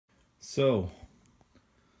So,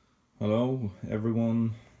 hello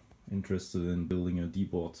everyone interested in building a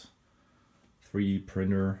D-bot 3D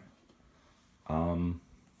printer.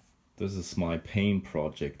 This is my pain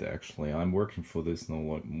project actually. I'm working for this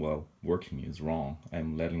now. Well, working is wrong.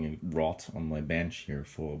 I'm letting it rot on my bench here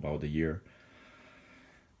for about a year.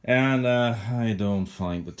 And I don't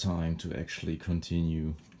find the time to actually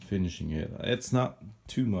continue finishing it. It's not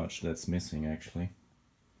too much that's missing actually,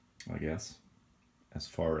 I guess, as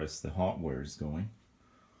far as the hardware is going.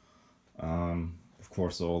 Of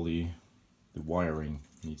course, all the wiring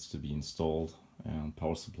needs to be installed and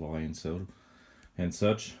power supply and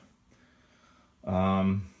such.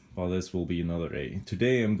 But this will be another day.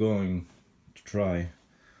 Today I'm going to try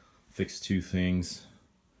fix two things.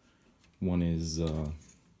 One is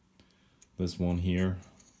this one here.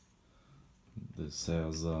 This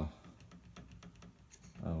has a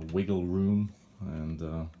wiggle room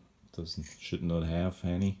and should not have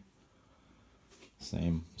any.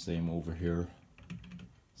 Same over here.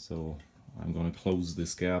 So I'm gonna close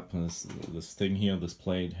this gap. This thing here, this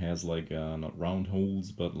plate has like not round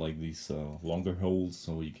holes, but like these longer holes,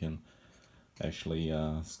 so you can actually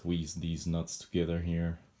squeeze these nuts together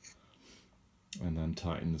here and then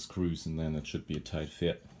tighten the screws, and then it should be a tight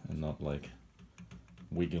fit and not like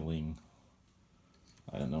wiggling.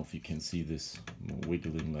 I don't know if you can see this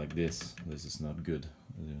wiggling like this. This is not good.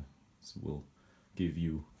 This will give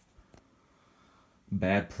you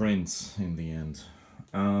bad prints in the end.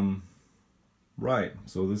 Right,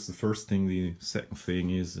 so this is the first thing. The second thing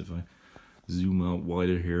is, if I zoom out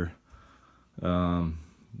wider here,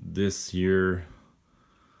 this here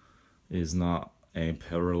is not a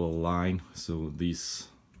parallel line, so these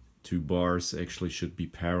two bars actually should be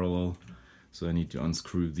parallel. So I need to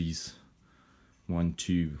unscrew these 1,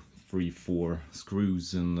 2, 3, 4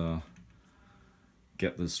 screws and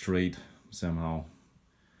get this straight somehow.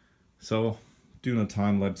 So doing a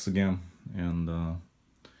time lapse again, and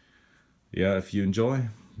yeah, if you enjoy,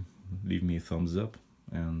 leave me a thumbs up,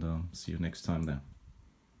 and see you next time then.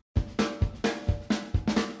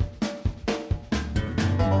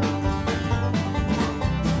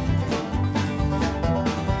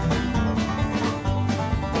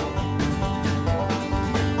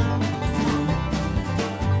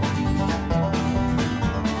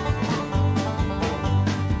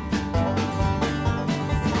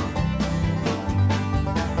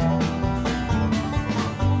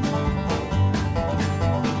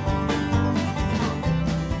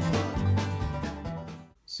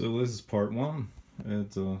 So this is part one.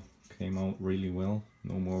 It came out really well.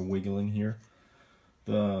 No more wiggling here.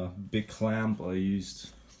 The big clamp I used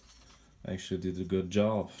actually did a good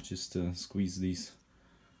job. Just to squeeze these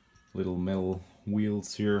little metal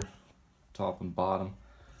wheels here, top and bottom,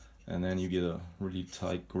 and then you get a really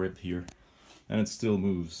tight grip here, and it still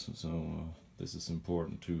moves. So this is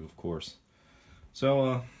important too, of course.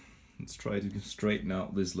 So let's try to straighten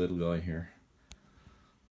out this little guy here.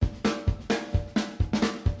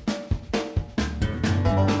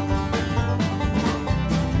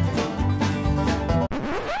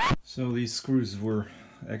 So these screws were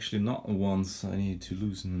actually not the ones I needed to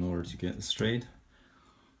loosen in order to get it straight.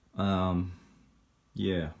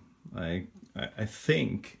 Yeah, I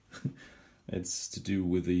think it's to do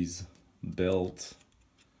with these belt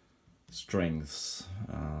strengths.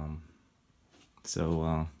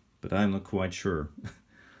 But I'm not quite sure.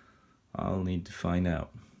 I'll need to find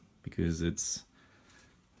out, because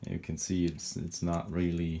you can see it's not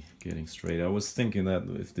really getting straight. I was thinking that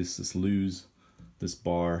if this is loose, this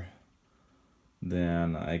bar,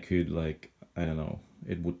 then I could, like, I don't know,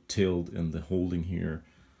 it would tilt in the holding here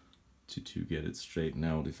to get it straightened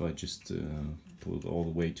out if I just pull it all the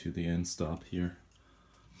way to the end stop here.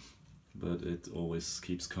 But it always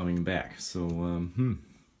keeps coming back, so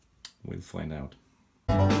we'll find out.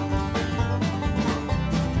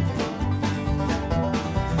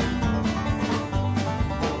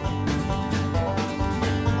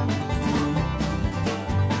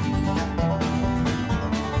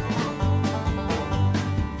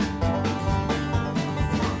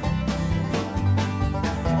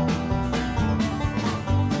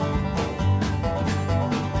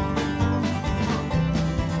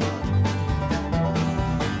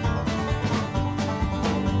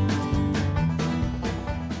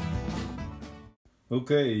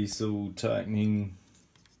 Okay, so tightening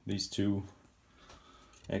these two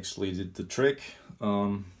actually did the trick.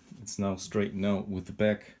 It's now straightened out with the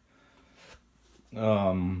back.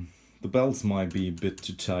 The belts might be a bit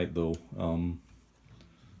too tight though.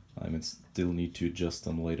 I would still need to adjust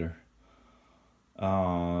them later.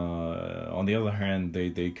 On the other hand,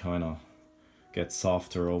 they kind of get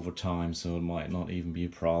softer over time, so it might not even be a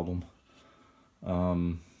problem.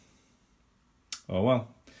 Oh well,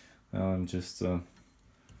 I'm just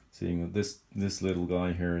seeing that this little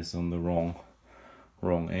guy here is on the wrong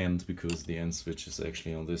end, because the end switch is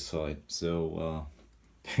actually on this side. So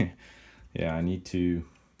yeah, I need to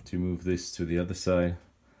move this to the other side.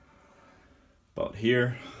 But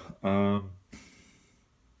here, I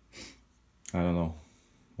don't know.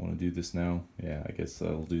 Want to do this now? Yeah, I guess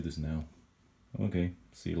I'll do this now. Okay,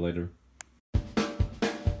 see you later.